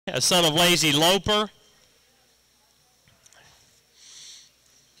a son of Lazy Loper.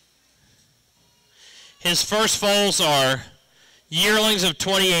 His first foals are yearlings of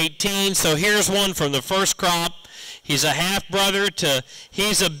 2018, so here's one from the first crop. He's a half-brother to,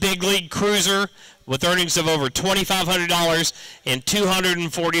 he's a big league cruiser with earnings of over $2,500 and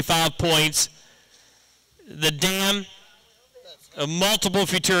 245 points. The dam, a multiple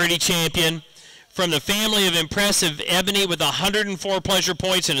futurity champion from the family of impressive Ebony with 104 pleasure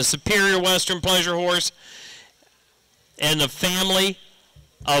points and a superior Western pleasure horse, and the family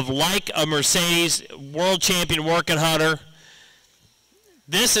of Like a Mercedes, world champion working hunter.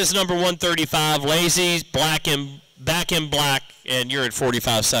 This is number 135, Lazy's back in black, and you're at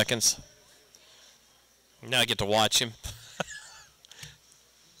 45 seconds. Now I get to watch him.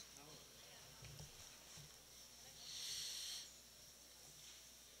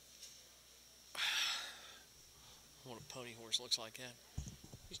 What a pony horse looks like that.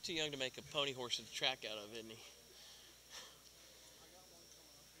 He's too young to make a pony horse at the track out of, isn't he?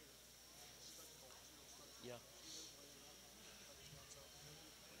 Yeah.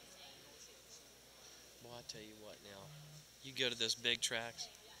 Well, I tell you what now. You go to those big tracks,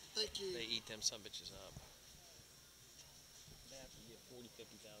 they eat them some bitches up. They have to get 40,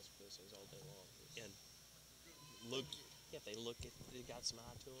 50,000 for those things all day long. And look, if they look at, they got some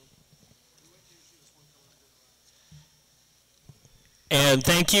eye to them. And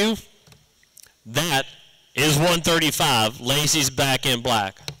thank you. That is 135. Lazy's back in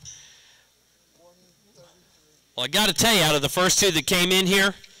black. Well, I got to tell you, out of the first two that came in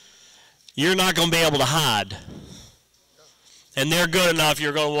here, you're not going to be able to hide. And they're good enough,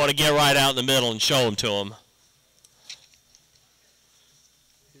 you're going to want to get right out in the middle and show them to them.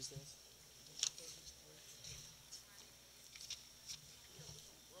 Who's this?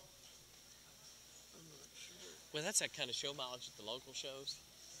 Well, that's that kind of show mileage at the local shows.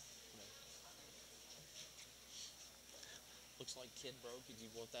 Looks like Kid Broke. Did you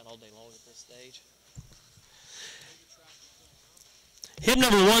want that all day long at this stage? Hip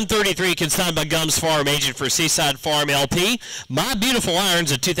number 133, consigned by Gums Farm, agent for Seaside Farm LP. My Beautiful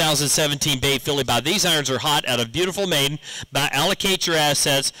Irons, a 2017 Bay filly by These Irons Are Hot, out of Beautiful Maiden by Allocate Your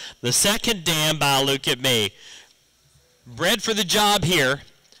Assets. The second dam by Look at Me. Bred for the job here.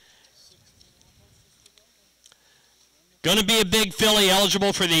 Going to be a big filly,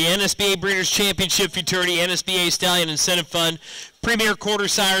 eligible for the NSBA Breeders' Championship Futurity, NSBA Stallion Incentive Fund, Premier Quarter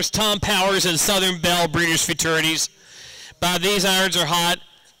Sires, Tom Powers, and Southern Belle Breeders' Futurities. By These Irons Are Hot,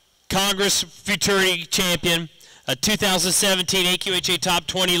 Congress Futurity Champion, a 2017 AQHA Top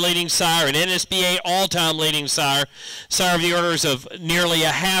 20 leading sire, an NSBA all-time leading sire, sire of the orders of nearly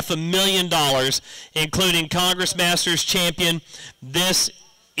 $500,000, including Congress Masters Champion. This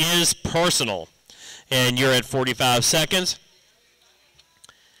is personal. And you're at 45 seconds.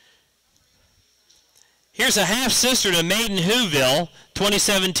 Here's a half-sister to Maiden Whoville,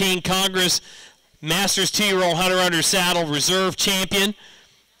 2017 Congress Masters 2-year-old Hunter Under Saddle Reserve Champion.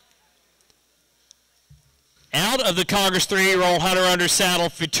 Out of the Congress 3-year-old Hunter Under Saddle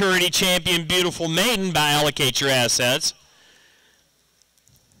Futurity Champion Beautiful Maiden by Allocate Your Assets.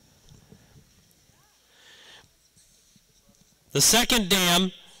 The second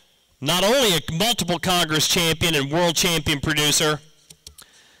dam, not only a multiple Congress champion and world champion producer,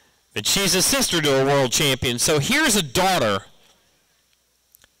 but she's a sister to a world champion. So here's a daughter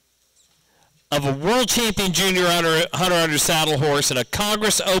of a world champion junior Hunter Under Saddle horse and a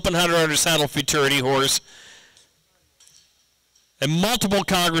Congress Open Hunter Under Saddle Futurity horse, a multiple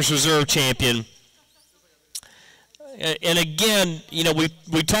Congress Reserve champion. And again, you know, we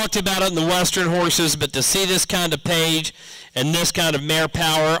talked about it in the Western horses, but to see this kind of page and this kind of mare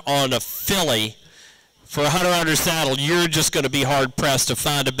power on a filly for a Hunter Under Saddle, you're just going to be hard-pressed to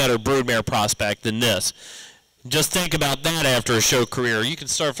find a better broodmare prospect than this. Just think about that after a show career. You can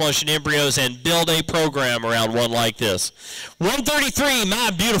start flushing embryos and build a program around one like this. 133, My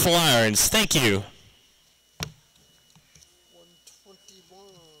Beautiful Irons. Thank you.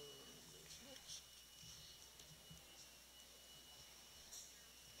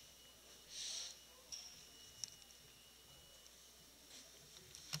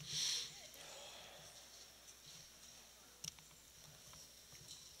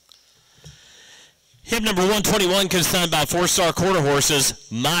 Hip number 121, consigned by 4-star quarter horses,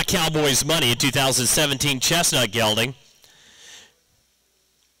 My Cowboys Money, a 2017 Chestnut Gelding.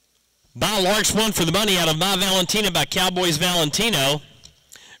 By Lark's One for the Money out of My Valentina by Cowboys Valentino.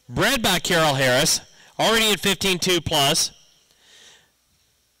 Bred by Carol Harris, already at 15.2 plus.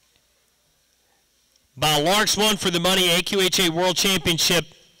 By Lark's One for the Money, AQHA World Championship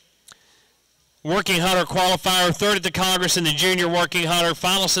Working Hunter qualifier, third at the Congress in the Junior Working Hunter,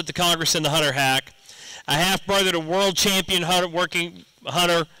 finalist at the Congress in the Hunter Hack. A half-brother to world champion hunter, Working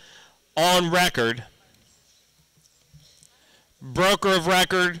Hunter on record. Broker of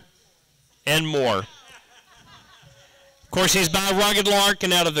record, and more. Of course, he's by Rugged Lark,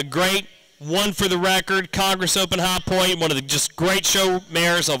 and out of the great one for the record, Congress Open High Point, one of the just great show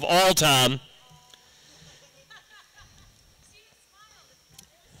mares of all time.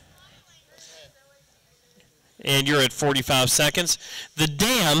 And you're at 45 seconds. The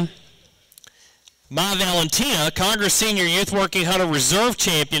Dam, My Valentina, Congress Senior Youth Working Hunter Reserve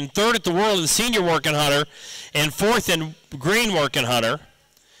Champion, third at the World in Senior Working Hunter, and fourth in Green Working Hunter.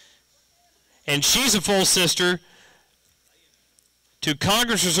 And she's a full sister to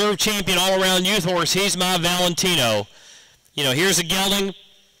Congress Reserve Champion all-around youth horse, He's My Valentino. You know, here's a gelding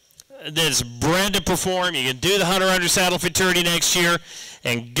that's bred to perform. You can do the Hunter Under Saddle Futurity next year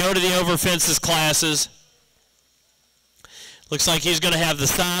and go to the over fences classes. Looks like he's going to have the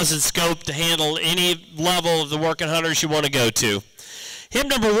size and scope to handle any level of the working hunters you want to go to. Hip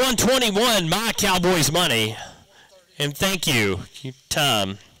number 121, My Cowboys Money. And thank you,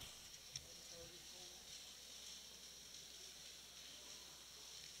 Tom.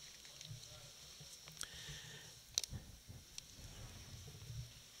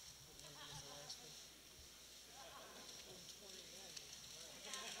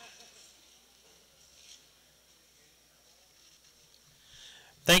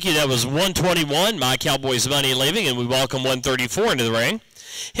 Thank you. That was 121, My Cowboys Money leaving, and we welcome 134 into the ring.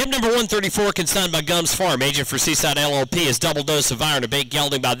 Hip number 134, consigned by Gums Farm. Agent for Seaside LLP is Double Dose of Iron, a bait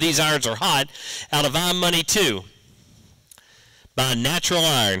gelding by These Irons Are Hot, out of I'm Money 2 by Natural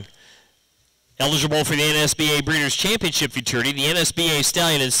Iron. Eligible for the NSBA Breeders' Championship Futurity, the NSBA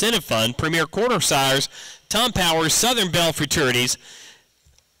Stallion Incentive Fund, Premier Quarter Sires, Tom Powers, Southern Belle Futurities,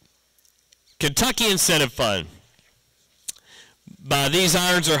 Kentucky Incentive Fund. By These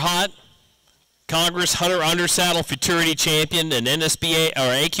Irons Are Hot, Congress Hunter Under Saddle Futurity Champion and NSBA or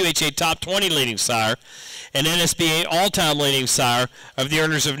AQHA Top 20 leading sire and NSBA all-time leading sire of the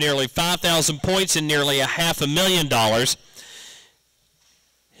earners of nearly 5,000 points and nearly $500,000.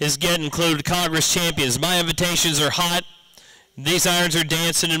 His get included Congress champions. My Invitations Are Hot, These Irons Are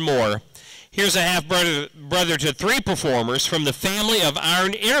Dancing, and more. Here's a half-brother to three performers from the family of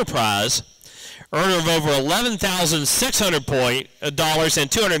Iron Enterprise, earner of over $11,600 and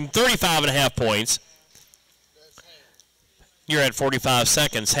 235.5 points. You're at 45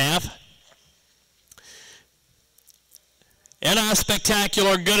 seconds. Half. N.I.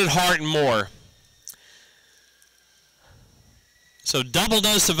 Spectacular, Good at Heart, and more. So Double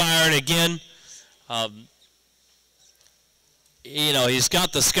Dose of Iron again. You know, he's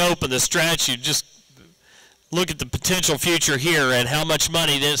got the scope and the stretch. You just look at the potential future here and how much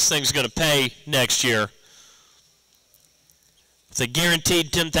money this thing's going to pay next year. It's a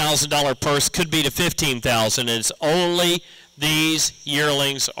guaranteed $10,000 purse, could be to $15,000, and it's only these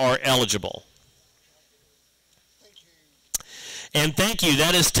yearlings are eligible. And thank you.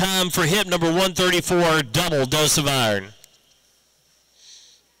 That is time for hip number 134, Double Dose of Iron.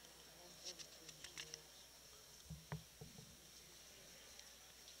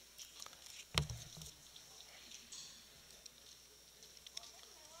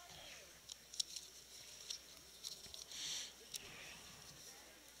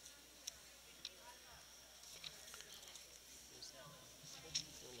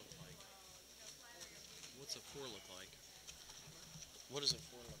 What does a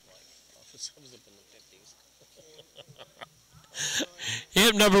four look like? Sums up in the 50s.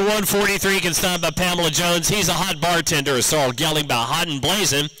 Hip number 143, consigned by Pamela Jones. He's a Hot Bartender, a sorrel gelding by Hot and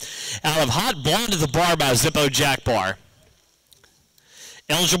Blazing, out of Hot Blonde at the Bar by Zippo Jack Bar.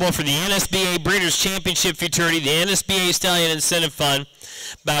 Eligible for the NSBA Breeders' Championship Futurity, the NSBA Stallion Incentive Fund,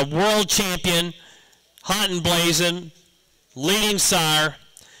 by World Champion, Hot and Blazing, leading sire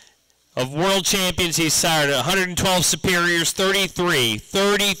of world champions. He's sired 112 superiors, 33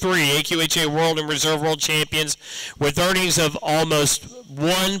 AQHA World and Reserve World Champions with earnings of almost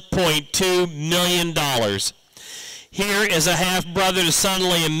 $1.2 million. Here is a half-brother to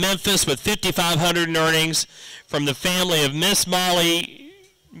Sunley in Memphis with $5,500 in earnings from the family of Miss Molly,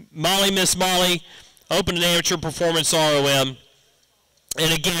 Miss Molly, Open and Amateur Performance ROM.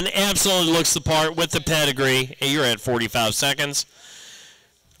 And again, absolutely looks the part with the pedigree. You're at 45 seconds.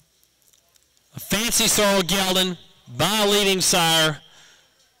 A fancy sorrel gelding by a leading sire,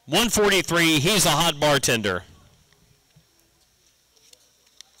 143. He's a Hot Bartender.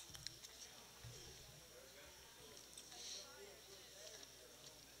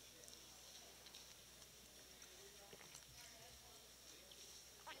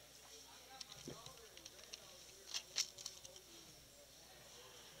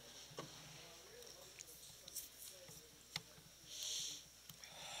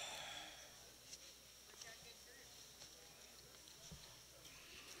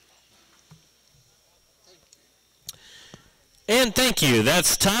 And thank you.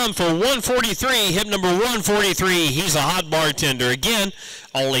 That's time for 143, hip number 143. He's a hot bartender. Again,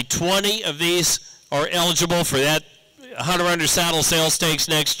 only 20 of these are eligible for that Hunter Under Saddle Sales Stakes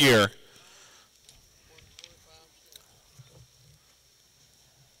next year.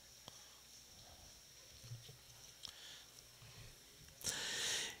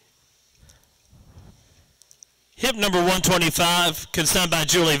 Hip number 125, consigned by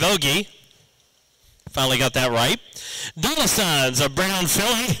Julie Vogie. Finally got that right. Dollar Signs, a brown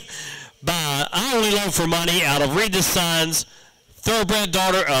filly by I Only Love for Money out of Read the Signs, thoroughbred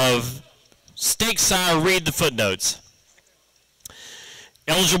daughter of stake sire Read the Footnotes.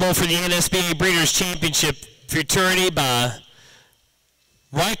 Eligible for the NSBA Breeders' Championship Futurity by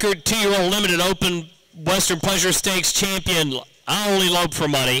Reichert 2-year-old limited open Western Pleasure Stakes champion I Only Love for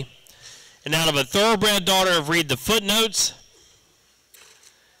Money. And out of a thoroughbred daughter of Read the Footnotes,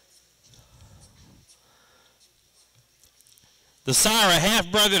 the sire, a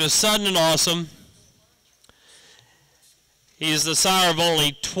half-brother to Sudden and Awesome. He is the sire of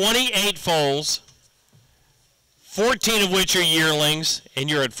only 28 foals, 14 of which are yearlings, and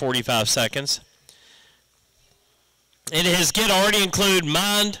you're at 45 seconds. And his get already include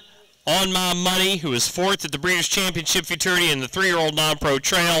Mind on My Money, who is fourth at the Breeders' Championship Futurity in the 3-year-old non-pro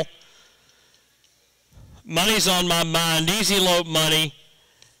trail. Money's on My Mind, Easy Lope Money,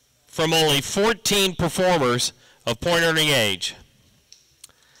 from only 14 performers of point earning age.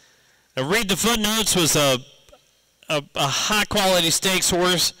 Now, Read the Footnotes was a high quality stakes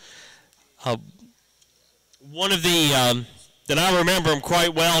horse. One of the, that I remember him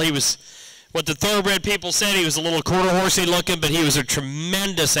quite well, he was, what the thoroughbred people said, he was a little quarter horsey looking, but he was a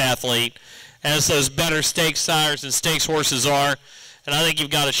tremendous athlete, as those better stakes sires and stakes horses are. And I think you've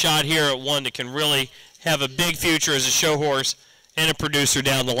got a shot here at one that can really have a big future as a show horse and a producer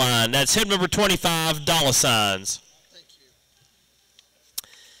down the line. That's hip number 25, Dollar Signs. Thank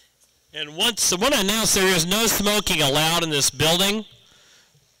you. And once, when I announced there is no smoking allowed in this building,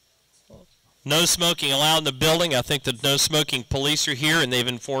 no smoking allowed in the building, I think the no smoking police are here, and they've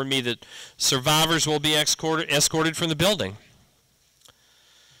informed me that survivors will be escorted from the building.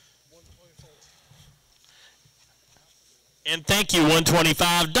 And thank you,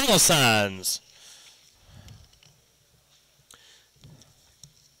 125, Dollar Signs.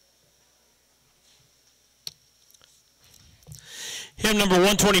 Him number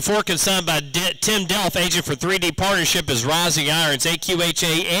 124, consigned by Tim Delph, agent for 3D Partnership, is Rising Irons,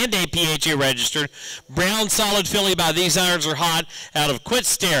 AQHA and APHA registered. Brown solid filly by These Irons Are Hot out of Quit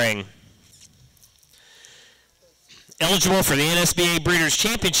Staring. Eligible for the NSBA Breeders'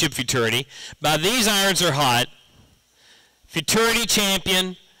 Championship Futurity by These Irons Are Hot. Futurity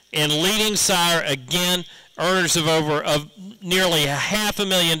champion and leading sire, again, earners of nearly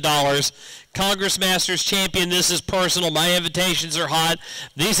 $500,000. Congress Masters champion, This Is Personal, My Invitations Are Hot,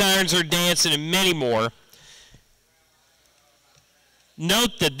 These Irons Are Dancing, and many more.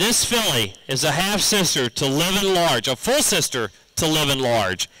 Note that this filly is a half-sister to Live and Large, a full sister to Live and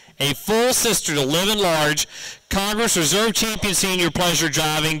Large. A full sister to Live and Large, Congress Reserve Champion Senior Pleasure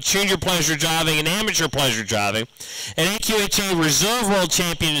Driving, Junior Pleasure Driving, and Amateur Pleasure Driving, and AQHA Reserve World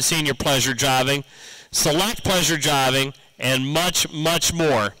Champion in Senior Pleasure Driving, Select Pleasure Driving, and much, much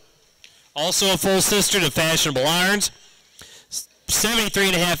more. Also a full sister to Fashionable Irons,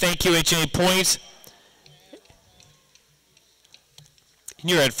 73.5 AQHA points. And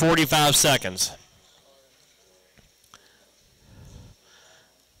you're at 45 seconds.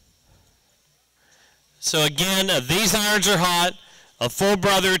 So again, These Irons Are Hot, a full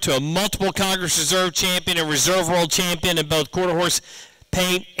brother to a multiple Congress Reserve champion and Reserve World champion in both quarter horse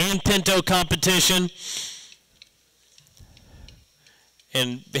paint and pinto competition.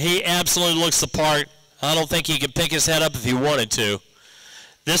 And he absolutely looks the part. I don't think he could pick his head up if he wanted to.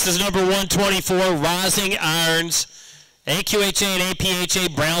 This is number 124, Rising Irons, AQHA and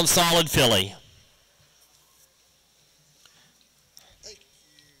APHA Brown Solid filly.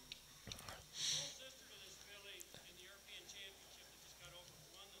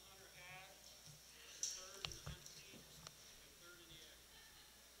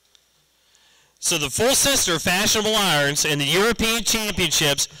 So the full sister, Fashionable Irons, in the European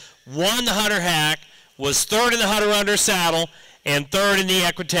Championships, won the Hunter Hack, was third in the Hunter Under Saddle, and third in the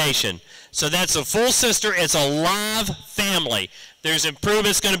Equitation. So that's a full sister. It's a live family. There's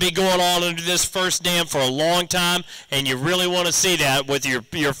improvements going to be going on under this first dam for a long time, and you really want to see that with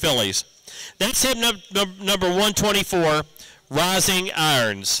your fillies. That's hip number 124, Rising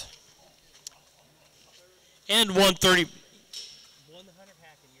Irons. And 130.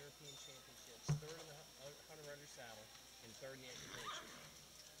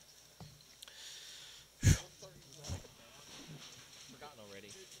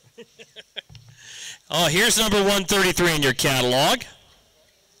 Oh, here's number 133 in your catalog.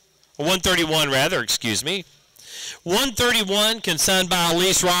 131, rather, excuse me. 131, consigned by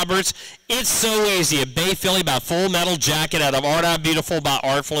Elise Roberts. It's So Easy, a Bay Filly by Full Metal Jacket out of Art Eye Beautiful by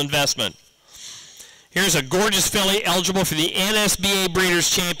Artful Investment. Here's a gorgeous filly eligible for the NSBA Breeders'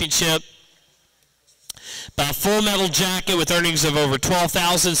 Championship by Full Metal Jacket with earnings of over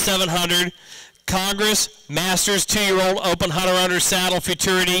 $12,700. Congress, Masters, 2-year-old Open Hunter Under Saddle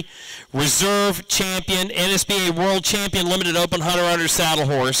Futurity, Reserve Champion, NSBA World Champion Limited Open Hunter Under Saddle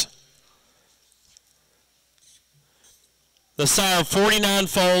horse. The sire of 49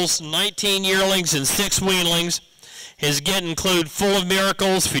 foals, 19 yearlings, and 6 weanlings. His get include Full of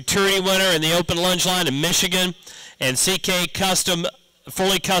Miracles, Futurity winner in the Open Lunge Line in Michigan, and CK Custom,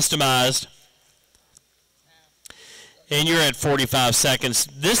 fully customized. And you're at 45 seconds.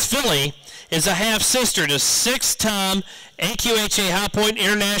 This filly is a half-sister to 6-time AQHA High Point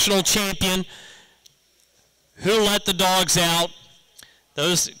International Champion Who Let the Dogs Out.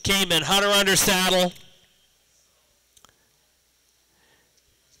 Those came in Hunter Under Saddle.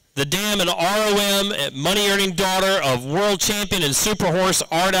 The Dam and ROM, money-earning daughter of world champion and super horse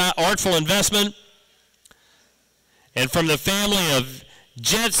Artful Investment. And from the family of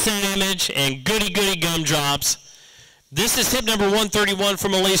Jet Set Image and Goody Goody Gumdrops, this is hip number 131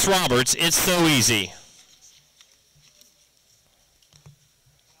 from Elise Roberts. It's So Easy.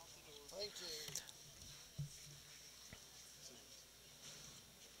 Thank you.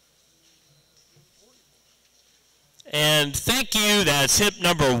 And thank you. That's hip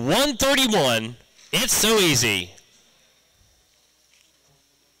number 131. It's So Easy.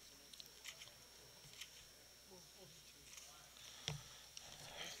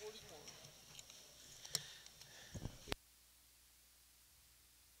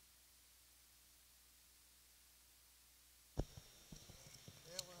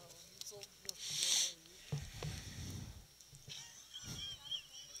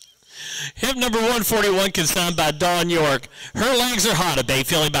 Hip number 141, consigned by Dawn York. Her legs are hot. A Bay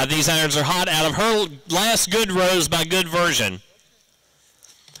Filly by These Irons Are Hot out of her last Good Rose by Good Version.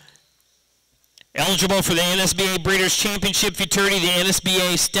 Eligible for the NSBA Breeders' Championship Futurity, the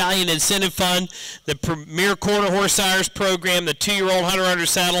NSBA Stallion Incentive Fund, the Premier Quarter Horse Sires Program, the 2-year-old Hunter Under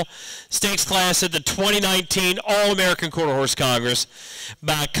Saddle Stakes class at the 2019 All-American Quarter Horse Congress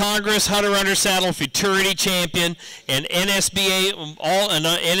by Congress, Hunter Under Saddle Futurity Champion, and NSBA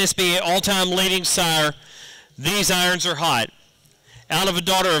all-time leading sire, These Irons Are Hot. Out of a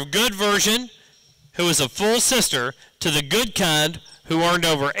daughter of Good Version, who is a full sister to the Good Kind, who earned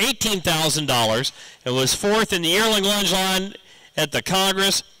over $18,000 and was 4th in the yearling lunge line at the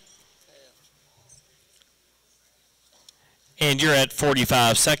Congress. And you're at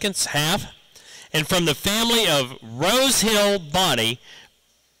 45 seconds, half. And from the family of Rose Hill Bonnie,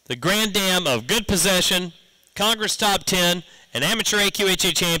 the Grand Dam of Good Possession, Congress Top 10, an amateur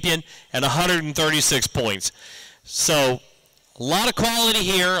AQHA champion, and 136 points. So a lot of quality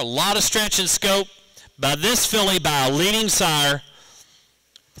here, a lot of stretch and scope by this filly by a leading sire.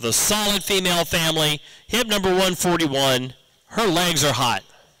 The solid female family, hip number 141, her legs are hot.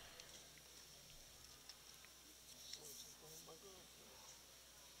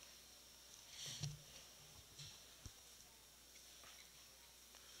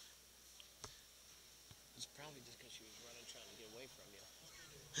 It's probably just because she was running, trying to get away from you.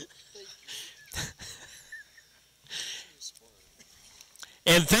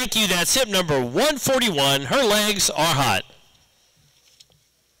 And thank you, that's hip number 141, her legs are hot.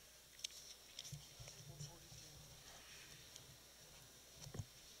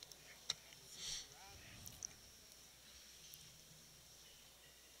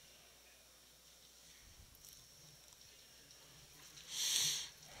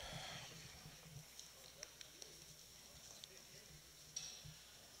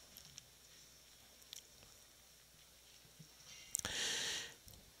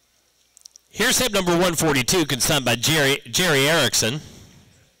 Here's hip number 142, consigned by Jerry Erickson.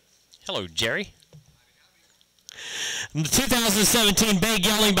 Hello, Jerry. The 2017 Bay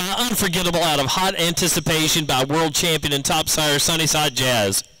Gelding by Unforgettable out of Hot Anticipation by world champion and top sire Sunnyside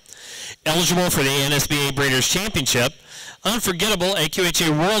Jazz. Eligible for the NSBA Breeders' Championship, Unforgettable, AQHA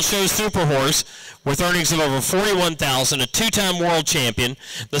World Show Super Horse with earnings of over $41,000, a 2-time world champion,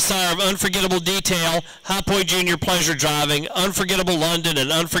 the sire of Unforgettable Detail, High Point Junior Pleasure Driving, Unforgettable London,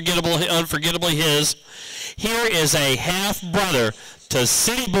 and Unforgettably His. Here is a half-brother to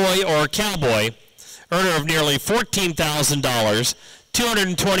City Boy or Cowboy, earner of nearly $14,000,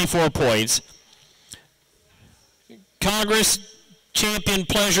 224 points. Congress Champion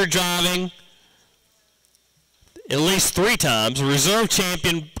Pleasure Driving, at least 3 times, reserve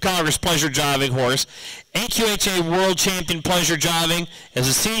champion Congress pleasure driving horse, AQHA world champion pleasure driving as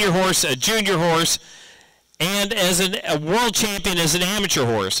a senior horse, a junior horse, and as a world champion as an amateur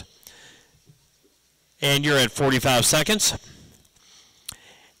horse. And you're at 45 seconds.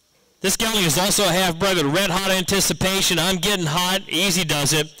 This gelding is also a half-brother to Red Hot Anticipation. I'm Getting Hot, easy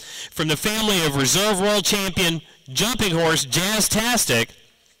does it, from the family of reserve world champion jumping horse Jazztastic,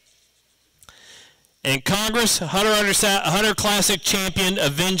 and Congress Hunter Classic champion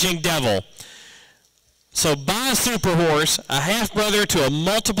Avenging Devil. So buy a super horse, a half-brother to a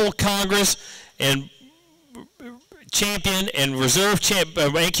multiple Congress and champion and reserve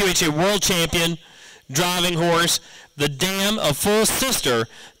AQHA world champion driving horse, the dam, a full sister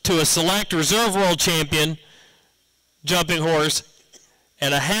to a select reserve world champion jumping horse,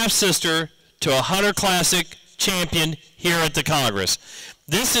 and a half sister to a Hunter Classic champion here at the Congress.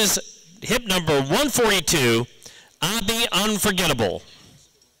 This is hip number 142, I'll Be Unforgettable.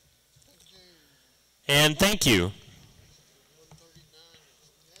 And thank you.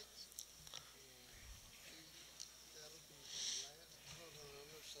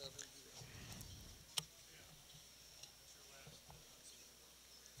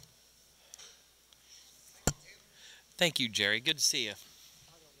 Thank you, Jerry. Good to see you.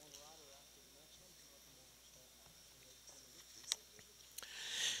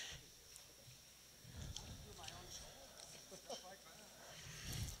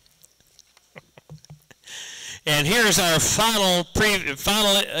 And here's our final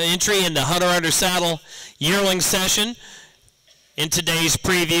entry in the Hunter Under Saddle yearling session. In today's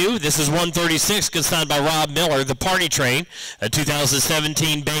preview, this is 136, consigned by Rob Miller, the Party Train, a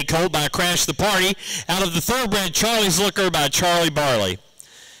 2017 Bay Colt by Crash the Party, out of the thoroughbred Charlie's Looker by Charlie Barley.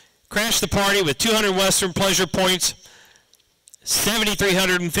 Crash the Party with 200 Western Pleasure points,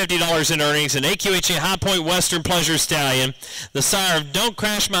 $7,350 in earnings, an AQHA High Point Western Pleasure Stallion. The sire of Don't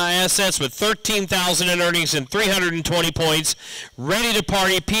Crash My Assets with $13,000 in earnings and 320 points. Ready to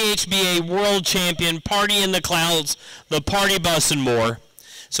Party, PHBA World Champion, Party in the Clouds, the Party Bus, and more.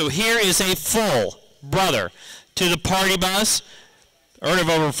 So here is a full brother to the Party Bus. Earn of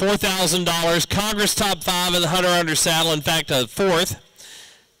over $4,000. Congress top 5 in the Hunter Under Saddle. In fact, a 4th.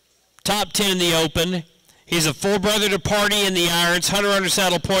 Top 10 in the Open. He's a full brother to Party in the Irons, Hunter Under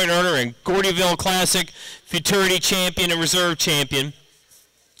Saddle point earner, and Gordyville Classic Futurity champion and reserve champion.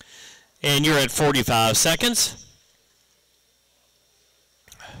 And you're at 45 seconds.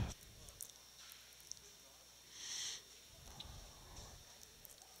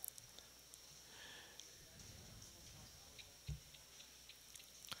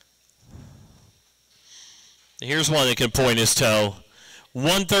 Here's one that can point his toe.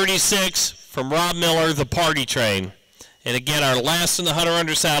 136 from Rob Miller, the Party Train. And again, our last in the Hunter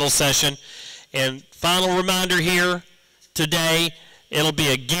Under Saddle session. And final reminder here today, it'll be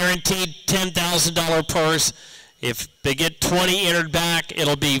a guaranteed $10,000 purse. If they get 20 entered back,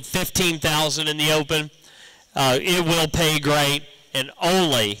 it'll be $15,000 in the Open. It will pay great, and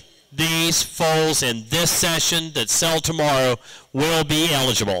only these foals in this session that sell tomorrow will be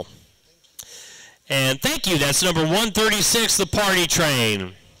eligible. And thank you. That's number 136, the Party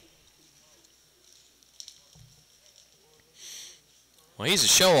Train. Well, he's a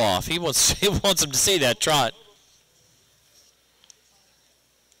show-off. He wants them to see that trot.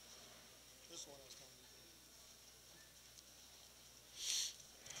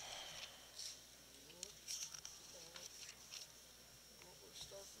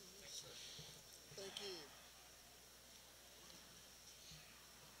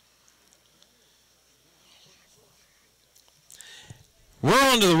 We're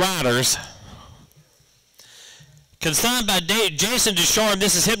on to the riders. Consigned by Jason Ducharme,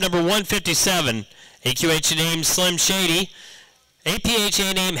 this is hip number 157. AQHA name Slim Shady.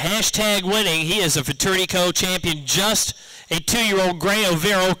 APHA name #winning. He is a Futurity Co. champion, just a 2-year-old Gray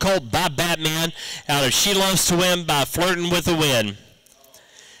Overo colt by Batman out of She Loves to Win by Flirting with the Wind.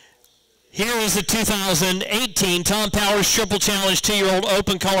 Here is the 2018 Tom Powers Triple Challenge 2-year-old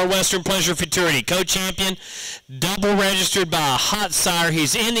Open Color Western Pleasure Futurity Co-champion, double registered by a hot sire.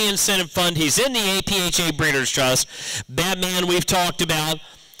 He's in the incentive fund. He's in the APHA Breeders' Trust. Batman we've talked about,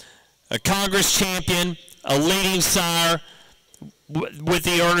 a Congress champion, a leading sire with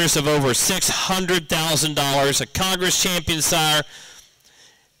the earners of over $600,000, a Congress champion sire.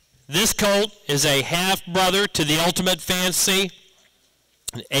 This colt is a half-brother to the Ultimate Fancy,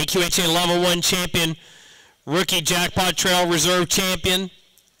 AQHA Level 1 champion, rookie Jackpot Trail Reserve champion,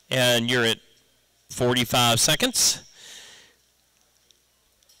 and you're at 45 seconds.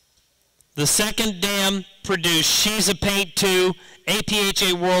 The second dam produced She's a Paint 2,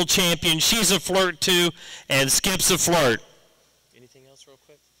 APHA World Champion, She's a Flirt 2, and Skip's a Flirt. Anything else real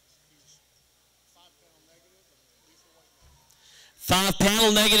quick?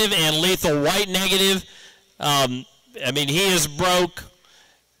 5-panel negative and lethal white negative. I mean, he is broke.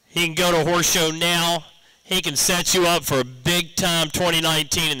 He can go to Horse Show now. He can set you up for a big-time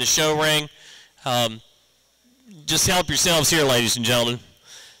 2019 in the show ring. Just help yourselves here, ladies and gentlemen.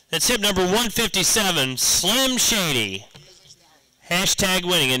 That's hip number 157, Slim Shady. Hashtag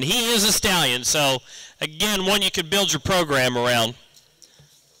winning, and he is a stallion. So, again, one you could build your program around.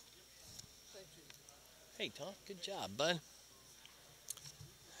 Hey, Tom, good job, bud.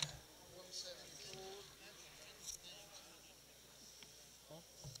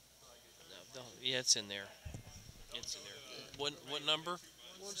 No, yeah, it's in there. It's in there. What number?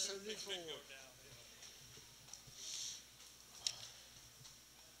 174.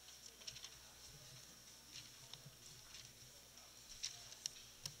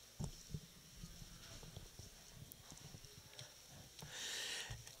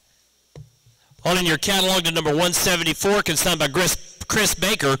 On in your catalog to number 174, consigned by Chris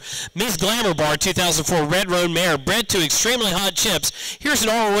Baker, Ms. Glamour Bar 2004 Red Roan Mare, bred to extremely hot chips. Here's an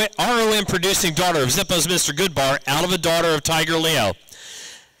ROM producing daughter of Zippo's Mr. Goodbar, out of a daughter of Tiger Leo.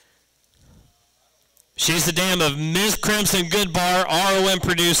 She's the dam of Ms. Crimson Goodbar, ROM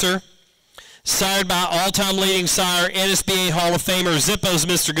producer, sired by all-time leading sire, NSBA Hall of Famer Zippo's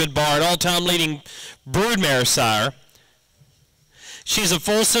Mr. Goodbar, an all-time leading broodmare sire. She's a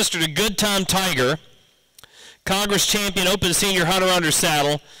full sister to Good Time Tiger, Congress champion, Open Senior Hunter under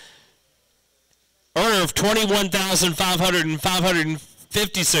saddle, earner of 21,500 and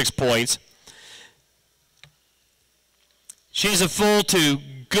 556 points. She's a full to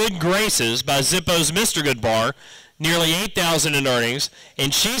Good Graces by Zippo's Mr. Goodbar, nearly 8,000 in earnings,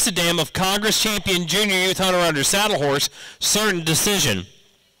 and she's a dam of Congress champion Junior Youth Hunter under saddle horse, Certain Decision.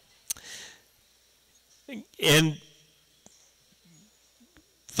 And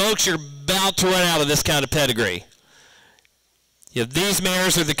folks, you're about to run out of this kind of pedigree. These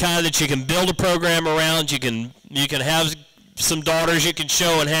mares are the kind that you can build a program around. You can have some daughters you can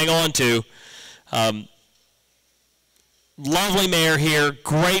show and hang on to. Lovely mare here,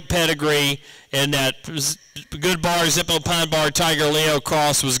 great pedigree, and that Goodbar, Zippo, Pine Bar, Tiger Leo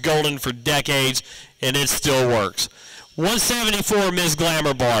cross was golden for decades, and it still works. 174, Ms.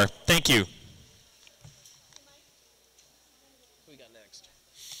 Glamour Bar. Thank you. Who we got next?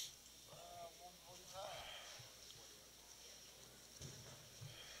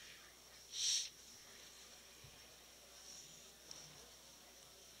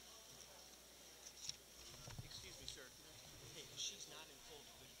 Excuse me, sir. Hey, she's not in full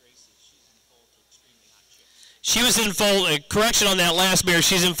to Good Graces. She's in full to Extremely Hot Chips. She was in full, correction on that last mare,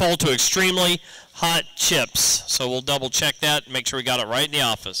 she's in full to Extremely Hot Chips. So we'll double check that and make sure we got it right in the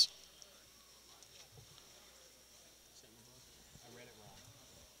office. I read it wrong.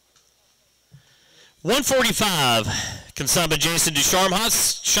 145, consigned by Jason Ducharme, Hot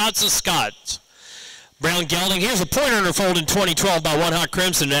Shots of Scott. Brown Gelding, here's a point earner foaled in 2012 by One Hot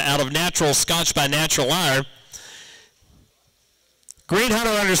Crimson out of Natural Scotch by Natural Iron. Green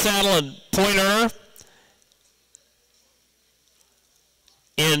Hunter under saddle and point earner.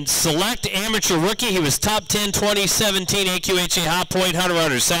 In select amateur rookie, he was top 10 2017 AQHA High Point Hunter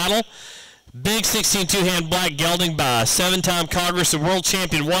under saddle. Big 16 two-hand black gelding by seven-time Congress and world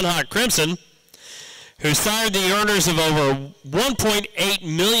champion One Hot Crimson, who sired the earners of over $1.8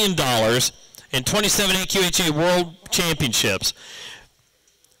 million in 27 AQHA World Championships.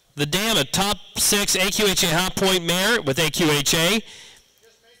 The dam, a top 6 AQHA High Point mare with AQHA.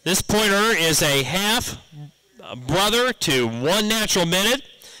 This pointer is a half brother to One Natural Minute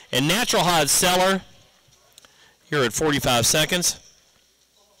and Natural Hot Seller. Here at 45 seconds.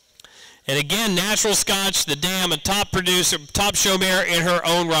 And again, Natural Scotch, the dam, a top producer, top show mare in her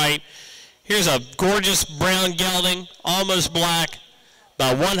own right. Here's a gorgeous brown gelding, almost black,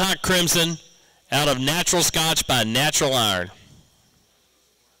 by One Hot Crimson, out of Natural Scotch by Natural Iron.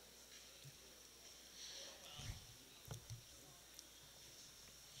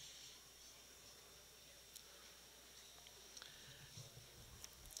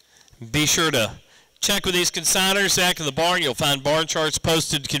 Be sure to check with these consigners back in the barn. You'll find barn charts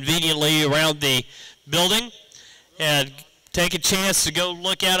posted conveniently around the building. And take a chance to go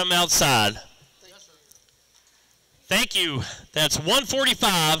look at them outside. Thank you. That's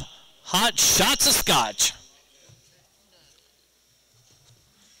 145, Hot Shots of Scotch.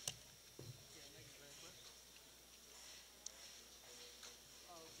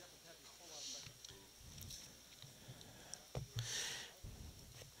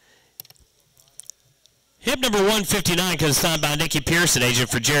 Hip number 159 consigned by Nikki Pearson,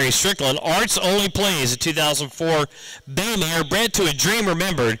 agent for Jerry Strickland. Arts Only Plays, a 2004 bay mare bred to a dream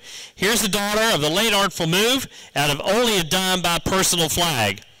remembered. Here's the daughter of the late Artful Move out of Only a Dime by Personal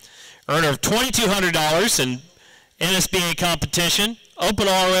Flag. Earner of $2,200 in NSBA competition. Open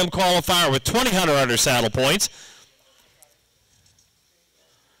ROM qualifier with 2,000 under saddle points.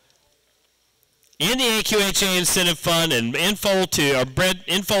 In the AQHA Incentive Fund and infold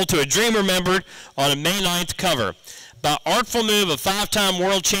to a dream remembered on a May 9th cover. By Artful Move, a 5-time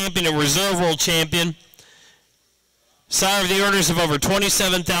world champion and reserve world champion. Sire of the earners of over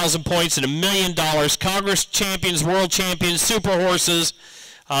 27,000 points and $1 million. Congress champions, world champions, super horses.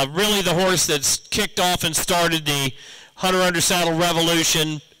 Really the horse that's kicked off and started the hunter under saddle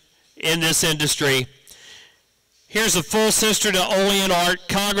revolution in this industry. Here's a full sister to Olean Art,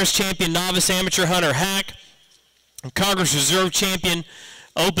 Congress champion novice amateur hunter hack, Congress reserve champion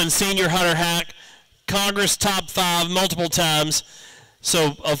open senior hunter hack, Congress top 5 multiple times.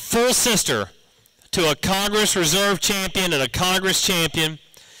 So a full sister to a Congress reserve champion and a Congress champion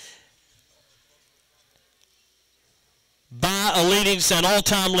by a leading, an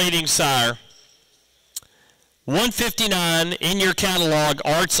all-time leading sire. 159 in your catalog,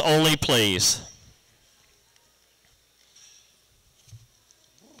 Arts Only Please.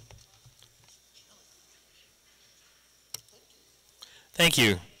 Thank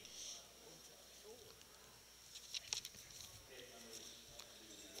you.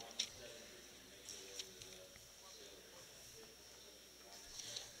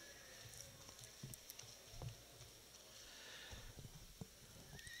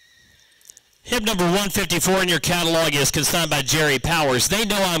 Hip number 154 in your catalog is consigned by Jerry Powers. They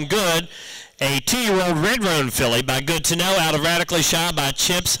Know I'm Good, a 2-year-old Red Roan filly by Good to Know out of Radically Shy by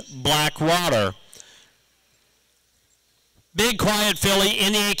Chips Blackwater. Big Quiet filly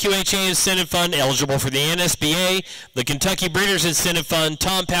in the AQHA Incentive Fund, eligible for the NSBA, the Kentucky Breeders Incentive Fund,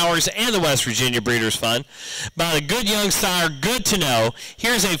 Tom Powers, and the West Virginia Breeders Fund. By the good young sire, Good to Know,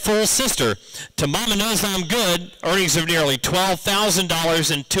 here's a full sister to Mama Knows I'm Good, earnings of nearly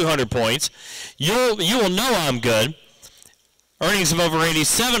 $12,000 and 200 points. You Will Know I'm Good, earnings of over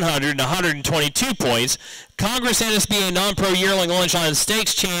 8,700 and 122 points. Congress NSBA Non-Pro Yearling Lunchline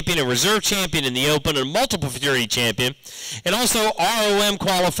Stakes champion and reserve champion in the Open and multiple futurity champion. And also ROM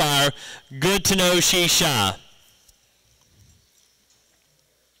qualifier, Good to Know She's Shy.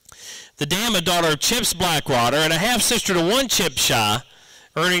 The dam, a daughter of Chips Blackwater and a half-sister to one Chip Shy.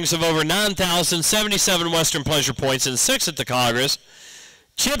 Earnings of over 9,000, 77 Western Pleasure points and 6 at the Congress.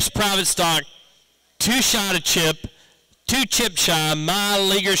 Chips Private Stock, 2 Shy to Chip, 2 Chip Shy, My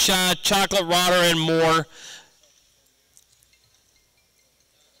Leaguer Shy, Chocolate Rotter, and more.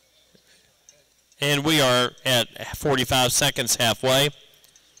 And we are at 45 seconds halfway.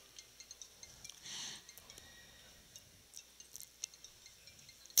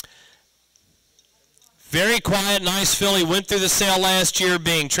 Very quiet, nice filly. Went through the sale last year,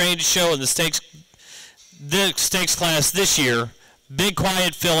 being trained to show in the stakes class this year. Big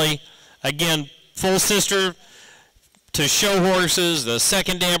quiet filly. Again, full sister to show horses, the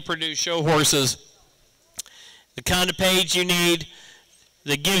second dam produced show horses. The kind of page you need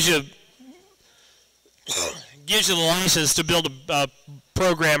that gives you the license to build a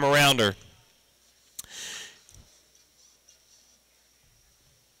program around her.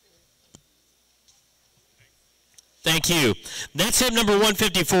 Thank you. That's hip number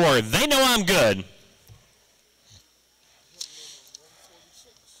 154. They Know I'm Good.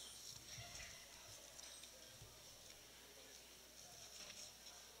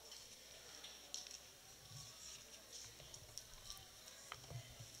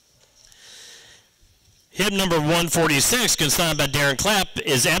 Hip number 146, consigned by Darren Clapp,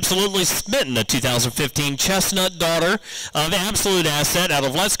 is Absolutely Smitten, a 2015 Chestnut daughter of Absolute Asset out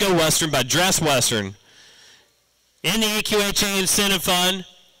of Let's Go Western by Dress Western. In the AQHA Incentive Fund,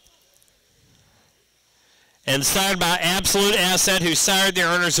 and sired by Absolute Asset, who sired their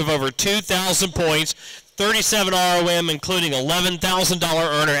earners of over 2,000 points, 37 ROM, including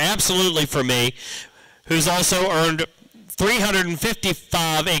 $11,000 earner, Absolutely For Me, who's also earned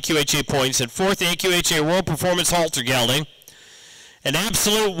 355 AQHA points at 4th AQHA World Performance Halter Gelding. An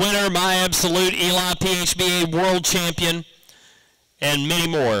absolute winner, My Absolute, Eli PHBA World Champion, and many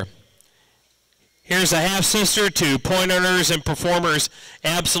more. Here's a half-sister to point earners and performers,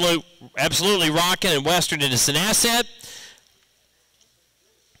 Absolutely Rockin' and Western Innocent Asset.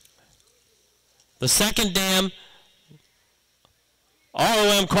 The second dam,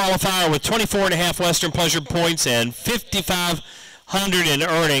 ROM qualifier with 24.5 Western Pleasure points and 5,500 in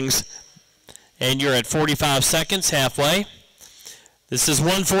earnings. And you're at 45 seconds, halfway. This is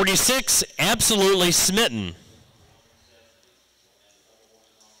 146, Absolutely Smitten.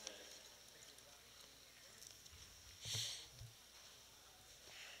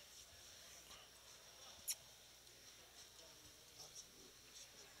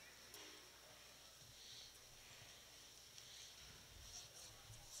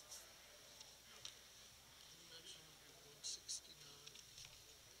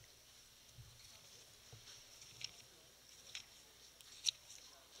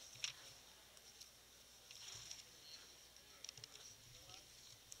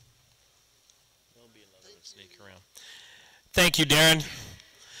 Sneak around. Thank you, Darren.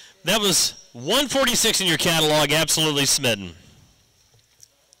 That was 146 in your catalog, Absolutely Smitten.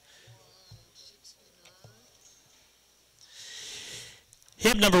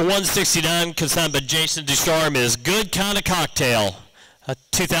 Hip number 169, consigned by Jason Ducharme, is Good Kinda Cocktail. A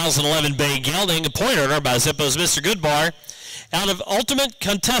 2011 Bay Gelding, a point earner by Zippo's Mr. Goodbar. Out of Ultimate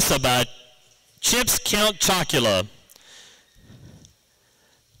Contessa by Chips Count Chocula.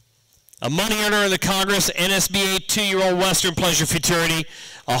 A money earner in the Congress NSBA 2-year-old Western Pleasure Futurity,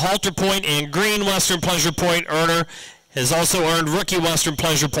 a halter point and green Western Pleasure Point earner, has also earned rookie Western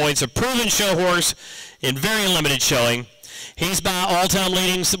Pleasure Points, a proven show horse in very limited showing. He's by all-time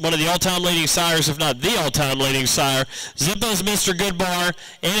leading, one of the all-time leading sires, if not the all-time leading sire, Zippo's Mr. Goodbar,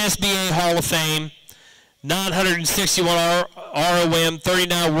 NSBA Hall of Fame, 961 ROM,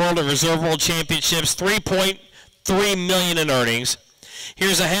 39 World and Reserve World Championships, $3.3 million in earnings.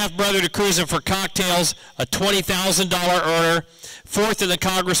 Here's a half-brother to Cruising for Cocktails, a $20,000 earner, fourth in the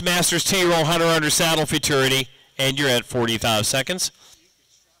Congress Masters 2-year-old Hunter Under Saddle Futurity, and you're at 45 seconds.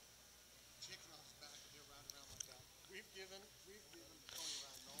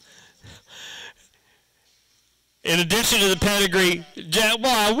 In addition to the pedigree,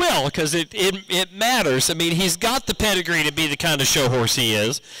 well, I will, because it matters. I mean, he's got the pedigree to be the kind of show horse he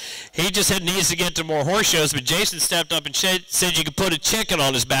is. He just needs to get to more horse shows, but Jason stepped up and said you could put a chicken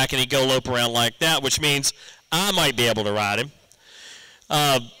on his back and he'd go lope around like that, which means I might be able to ride him.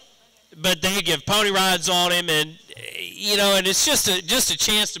 But they give pony rides on him, and, you know, and it's just a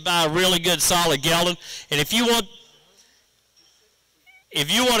chance to buy a really good, solid gelding. And if you want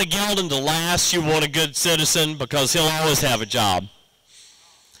a gelding to last, you want a good citizen, because he'll always have a job.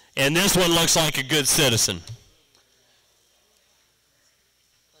 And this one looks like a good citizen.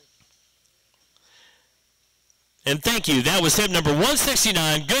 And thank you. That was hip number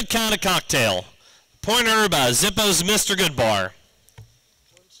 169, Good Kinda Cocktail. Point earner by Zippo's Mr. Goodbar.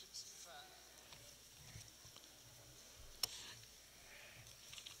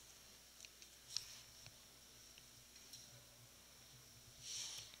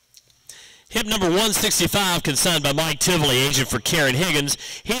 Hip number 165, consigned by Mike Tivoli, agent for Karen Higgins.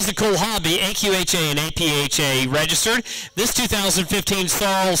 He's the Cool Hobby, AQHA and APHA registered. This 2015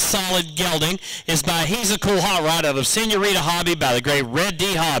 Sorrel Solid Gelding is by He's a Cool Hot Rod out of Senorita Hobby by the great Red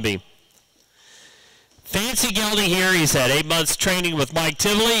D Hobby. Fancy gelding here. He's had 8 months training with Mike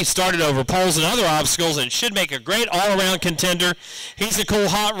Tivoli. He started over poles and other obstacles and should make a great all-around contender. He's a Cool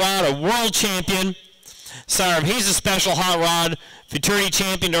Hot Rod, a world champion. Sire, he's a special hot rod futurity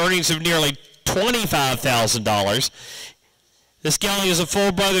champion, earnings of nearly $25,000. This gelding is a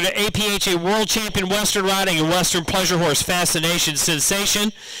full brother to APHA world champion Western riding and Western pleasure horse Fascination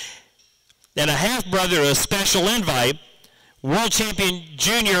Sensation, and a half brother to a special invite world champion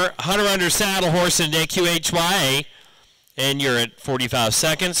junior Hunter Under Saddle horse in AQHYA, and you're at 45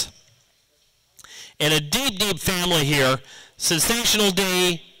 seconds. And a deep family here, Sensational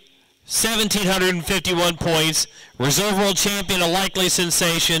D, 1,751 points, Reserve World Champion, a likely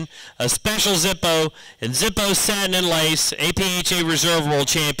sensation, a special Zippo, and Zippo Satin and Lace, APHA Reserve World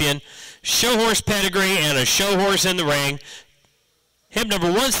Champion, show horse pedigree, and a show horse in the ring. Hip number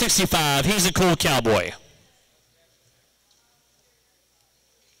 165, He's a Cool Cowboy.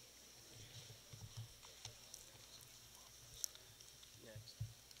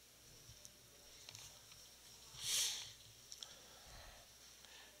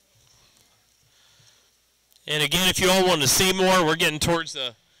 And again, if you all want to see more, we're getting towards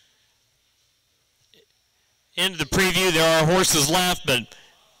the end of the preview. There are horses left, but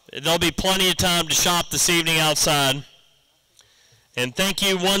there'll be plenty of time to shop this evening outside. And thank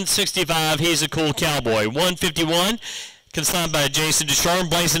you, 165, He's a Cool Cowboy. 151, consigned by Jason Ducharme,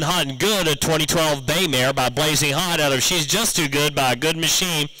 Blazing Hot and Good, a 2012 Bay mare by Blazing Hot out of She's Just Too Good by a Good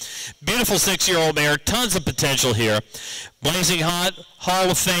Machine. Beautiful 6-year-old mare, tons of potential here. Blazing Hot, Hall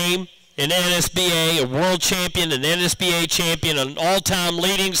of Fame, an NSBA, a world champion, an NSBA champion, an all-time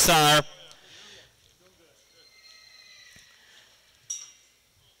leading sire.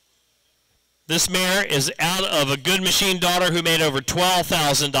 This mare is out of a Good Machine daughter who made over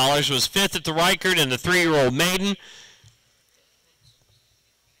 $12,000, was 5th at the Reichert in the 3-year-old maiden.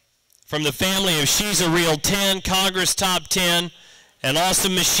 From the family of She's a Real 10, Congress Top 10, and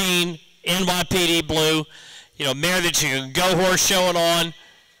Awesome Machine, NYPD Blue. You know, mare that you can go horse showing on,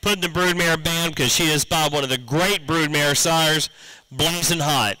 put in the broodmare band because she is by one of the great broodmare sires, Blazing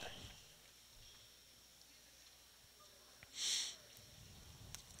Hot.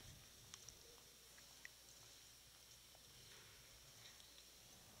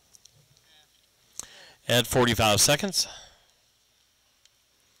 At 45 seconds.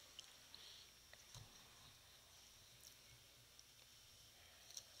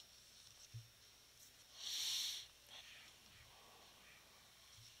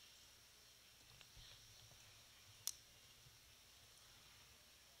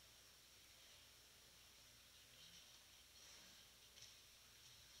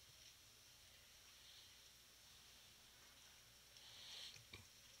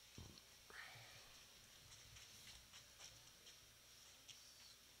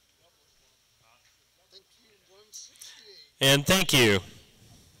 And thank you.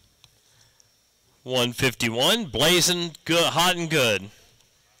 151, blazing good, hot and good.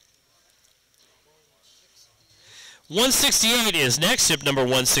 168 is next, ship number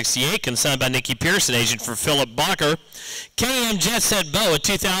 168, consigned by Nikki Pearson, agent for Philip Bacher. KM Jet Set Bow, a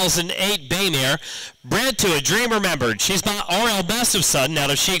 2008 bay mare, bred to a dream remembered. She's by R.L. Best of Sudden out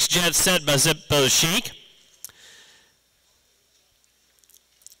of Sheik's Jet Set by Zippo Sheik.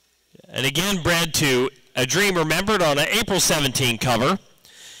 And again, bred to a dream remembered on an April 17 cover.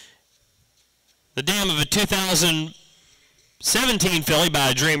 The dam of a 2017 filly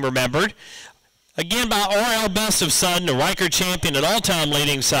by a dream remembered. Again by R.L. Best of Sudden, a Riker champion and all-time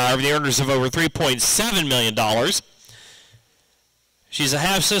leading sire with the earners of over $3.7 million. She's a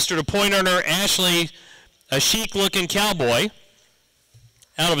half-sister to point earner Ashley, a chic-looking cowboy,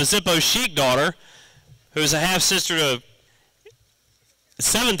 out of a Zippo Chic daughter, who's a half-sister to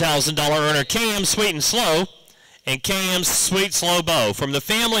 $7,000 earner KM Sweet and Slow, and KM Sweet Slow Bow. From the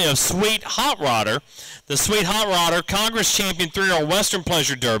family of Sweet Hot Rodder, the Sweet Hot Rodder, Congress champion 3-year-old Western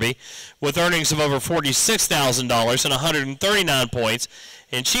Pleasure Derby with earnings of over $46,000 and 139 points.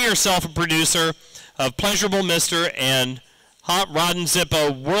 And she herself a producer of Pleasurable Mister and Hot Roddin'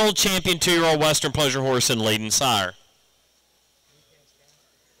 Zippo, world champion 2-year-old Western Pleasure horse and leading sire.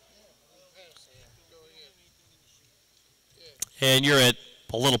 And you're at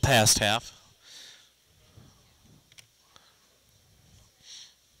a little past half.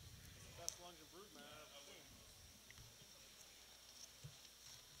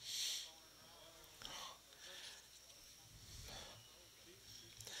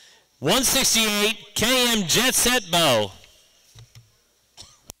 $168 KM Jet Set Bow.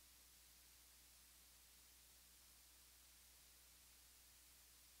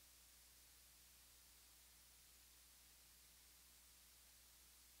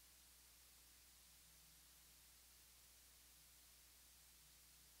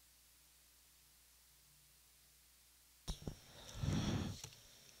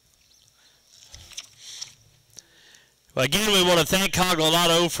 Well, again, we want to thank Coghlan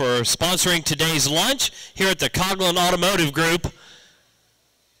Auto for sponsoring today's lunch here at the Coghlan Automotive Group.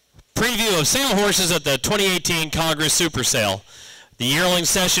 Preview of sale horses at the 2018 Congress Super Sale. The yearling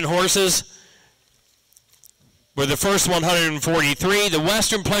session horses were the first 143. The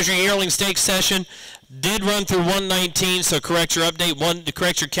Western Pleasure Yearling Stakes session did run through 119, so correct your update.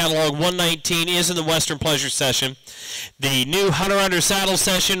 Correct your catalog. 119 is in the Western Pleasure session. The new Hunter Under Saddle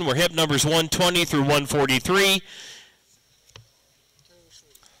session were hip numbers 120 through 143.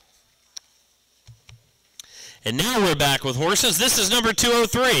 And now we're back with horses. This is number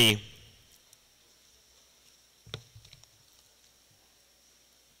 203.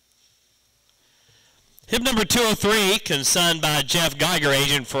 Hip number 203, consigned by Jeff Geiger,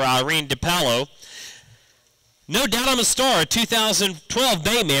 agent for Irene DiPaolo. No Doubt I'm a Star, a 2012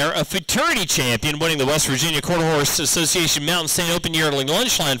 bay mare, a futurity champion, winning the West Virginia Quarter Horse Association Mountain State Open Yearling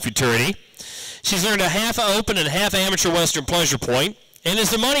Lunchline Futurity. She's earned a half open and half amateur Western Pleasure Point, and is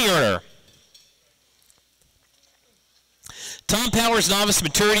the money earner. Tom Powers Novice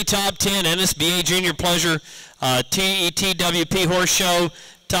Maturity Top 10, NSBA Junior Pleasure TETWP Horse Show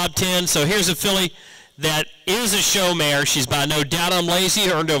Top 10. So here's a filly that is a show mare. She's by No Doubt I'm Lazy,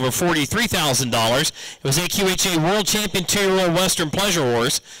 earned over $43,000. It was AQHA World Champion 2-year-old Western Pleasure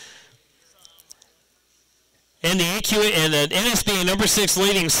Horse. And the NSBA number 6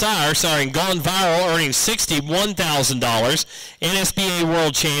 leading sire, siring Gone Viral, earning $61,000. NSBA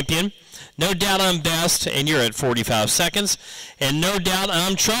World Champion. No Doubt I'm Best, and you're at 45 seconds. And No Doubt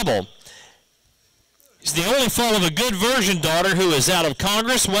I'm Trouble. He's the only foal of a good version daughter who is out of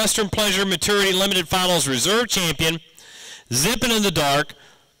Congress, Western Pleasure Maturity Limited Finals Reserve Champion, Zippin' in the Dark.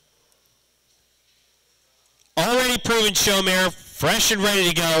 Already proven show mare, fresh and ready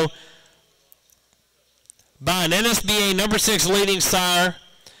to go by an NSBA number 6 leading sire.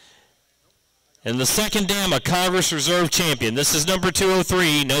 And the second dam, a Congress Reserve Champion. This is number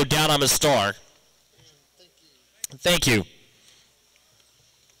 203, No Doubt I'm a Star. Thank you.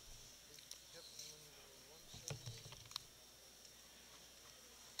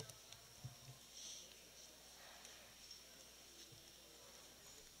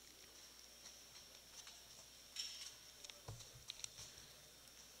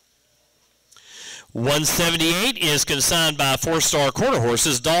 $178 is consigned by 4-star quarter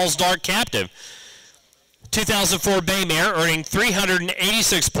horses, Doll's Dark Captive. 2004 Bay Mare earning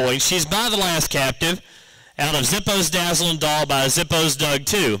 386 points. She's by the last captive out of Zippo's Dazzle and Doll by Zippo's Doug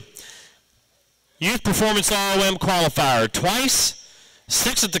 2. Youth Performance ROM qualifier twice,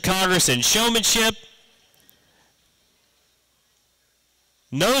 6 at the Congress in showmanship.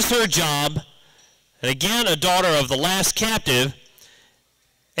 Knows her job. And again, a daughter of the last captive.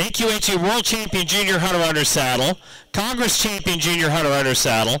 AQHA World Champion Junior Hunter Under Saddle, Congress Champion Junior Hunter Under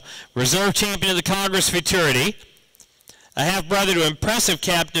Saddle, Reserve Champion of the Congress Futurity, a half-brother to impressive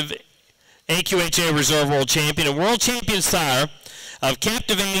captive AQHA Reserve World Champion, and World Champion sire of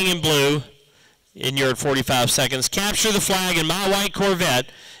Captivating in Blue, in your 45 seconds, Capture the Flag in My White Corvette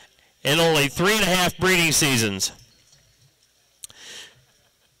in only 3.5 breeding seasons.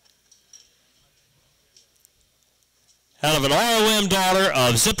 Out of an ROM daughter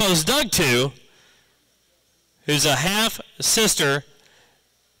of Zippo's Doug 2, who's a half-sister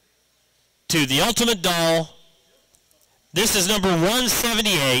to the Ultimate Doll. This is number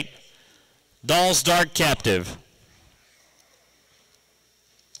 178, Doll's Dark Captive.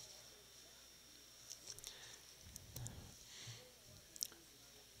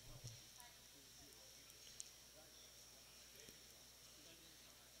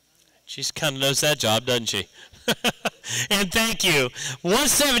 She kind of knows that job, doesn't she? And thank you.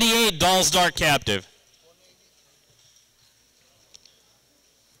 178, Doll's Dark Captive.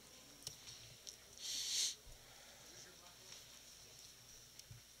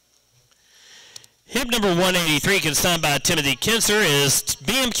 Hip number 183, consigned by Timothy Kinser, is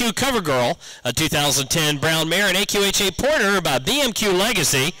BMQ Cover Girl, a 2010 Brown Mare, and AQHA Pointer by BMQ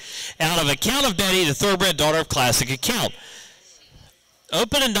Legacy, out of Account of Betty, the thoroughbred daughter of Classic Account.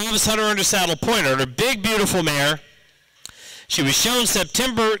 Open and Novice Hunter Under Saddle Pointer, a big, beautiful mare. She was shown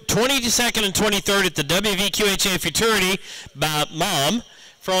September 22nd and 23rd at the WVQHA Futurity by Mom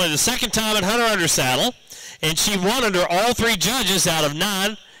for only the second time at Hunter Under Saddle, and she won under all 3 judges out of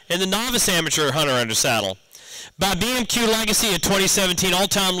 9 in the Novice Amateur Hunter Under Saddle. By BMQ Legacy, a 2017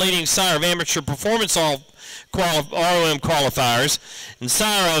 all-time leading sire of Amateur Performance ROM qualifiers, and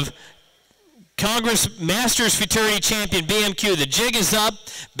sire of Congress Masters Futurity Champion BMQ. The jig is up,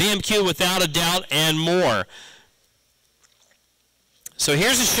 BMQ Without a Doubt, and more. So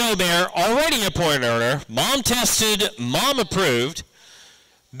here's a show mare, already a point earner, mom tested, mom approved,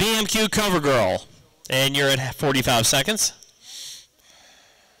 BMQ Cover Girl. And you're at 45 seconds.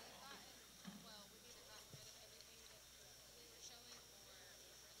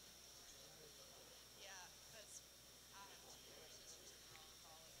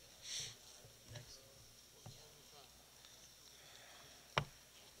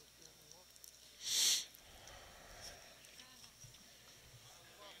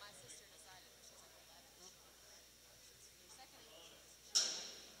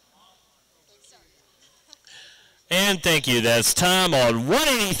 And thank you. That's time on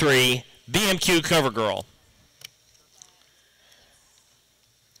 183, BMQ Cover Girl.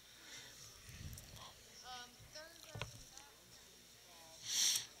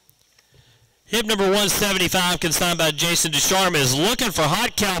 Hip number 175, consigned by Jason Ducharme, is Looking for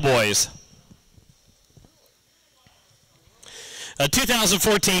Hot Cowboys. A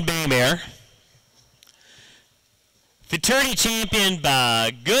 2014 Bay Mare. Futurity champion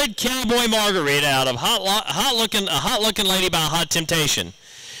by Good Cowboy Margarita out of Hot Looking Lady by Hot Temptation.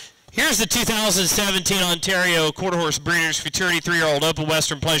 Here's the 2017 Ontario Quarter Horse Breeders Futurity 3-year-old Open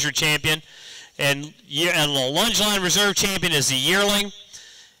Western Pleasure champion, and the Lunge Line Reserve champion is the yearling.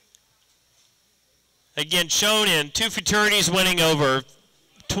 Again, shown in 2 futurities, winning over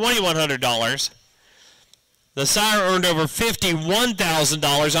 $2,100. The sire earned over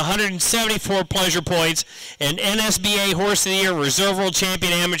 $51,000, 174 pleasure points, and NSBA Horse of the Year Reserve World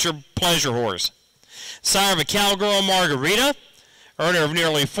Champion Amateur Pleasure Horse. Sire of a Cowgirl Margarita, earner of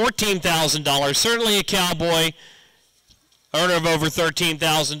nearly $14,000, certainly a cowboy, earner of over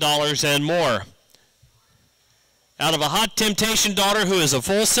 $13,000 and more. out of a Hot Temptation daughter who is a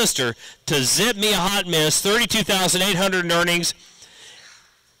full sister to Zip Me a Hot Miss, 32,800 in earnings,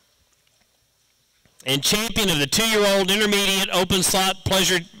 and champion of the 2-year-old intermediate open slot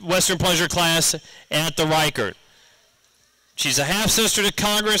Western pleasure class at the Reichert. She's a half-sister to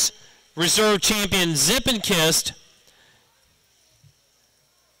Congress Reserve champion Zip and Kist.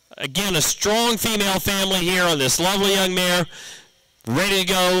 Again, a strong female family here on this lovely young mare, ready to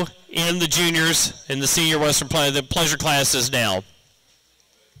go in the juniors in the senior Western the pleasure classes now.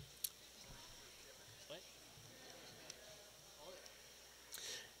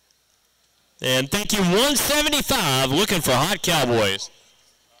 And thank you, 175, looking for Hot Cowboys.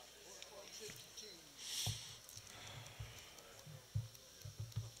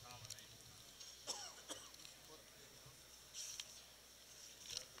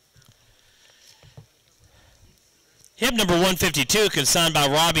 Hip number 152, consigned by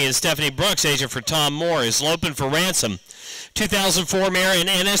Robbie and Stephanie Brooks, agent for Tom Moore, is Lopin' for Ransom. 2004 mare and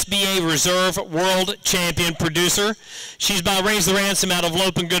NSBA Reserve World Champion producer. She's by Raise the Ransom out of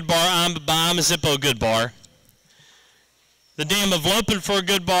Lopin Good Bar. I'm by Zippo Good Bar. The dam of Lopin for a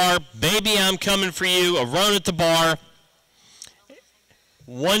Good Bar. Baby, I'm Coming for You. A Run at the Bar.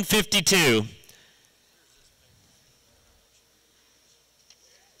 152.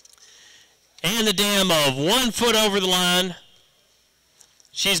 And the dam of 1 foot over the line.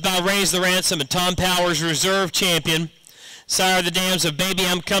 She's by Raise the Ransom and Tom Powers, Reserve Champion. Sire of the dams of Baby,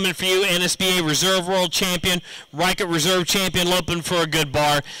 I'm Coming for You, NSBA Reserve World Champion, Reichert Reserve Champion, Lopin for a Good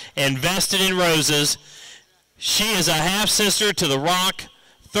Bar, and Vested in Roses. She is a half-sister to the Rock,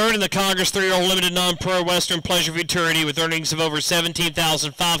 third in the Congress 3-year-old limited non-pro Western Pleasure Futurity with earnings of over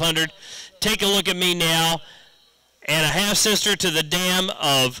 $17,500. Take a look at me now. And a half-sister to the dam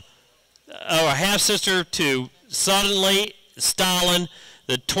of, a half-sister to Suddenly Stalin,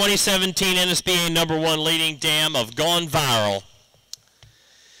 the 2017 NSBA #1 leading dam of Gone Viral.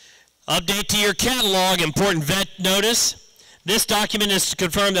 Update to your catalog, important vet notice. This document is to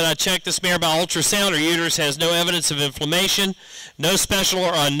confirm that I checked this mare by ultrasound. Her uterus has no evidence of inflammation, no special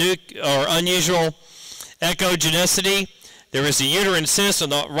or unusual echogenicity. There is a uterine cyst on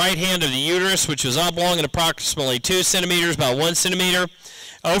the right hand of the uterus, which is oblong and approximately 2 centimeters by 1 centimeter.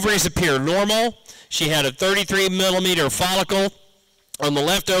 Ovaries appear normal. She had a 33 millimeter follicle on the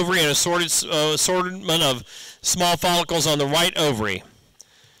left ovary and assortment of small follicles on the right ovary.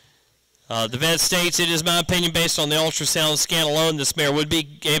 The vet states, it is my opinion based on the ultrasound scan alone, this mare would be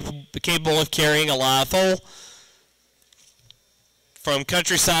capable of carrying a live foal. From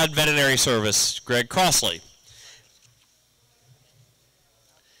Countryside Veterinary Service, Greg Crossley.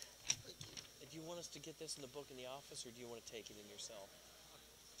 If you want us to get this in the book in the office, or do you want to take it in yourself?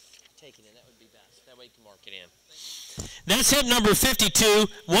 Take it in, that would be best. That way you can mark it in. That's hip number 52,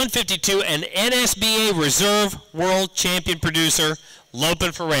 152, an NSBA Reserve World Champion producer,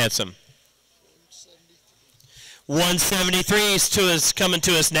 Lopin for Ransom. 173 is coming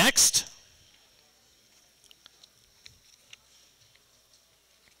to us next.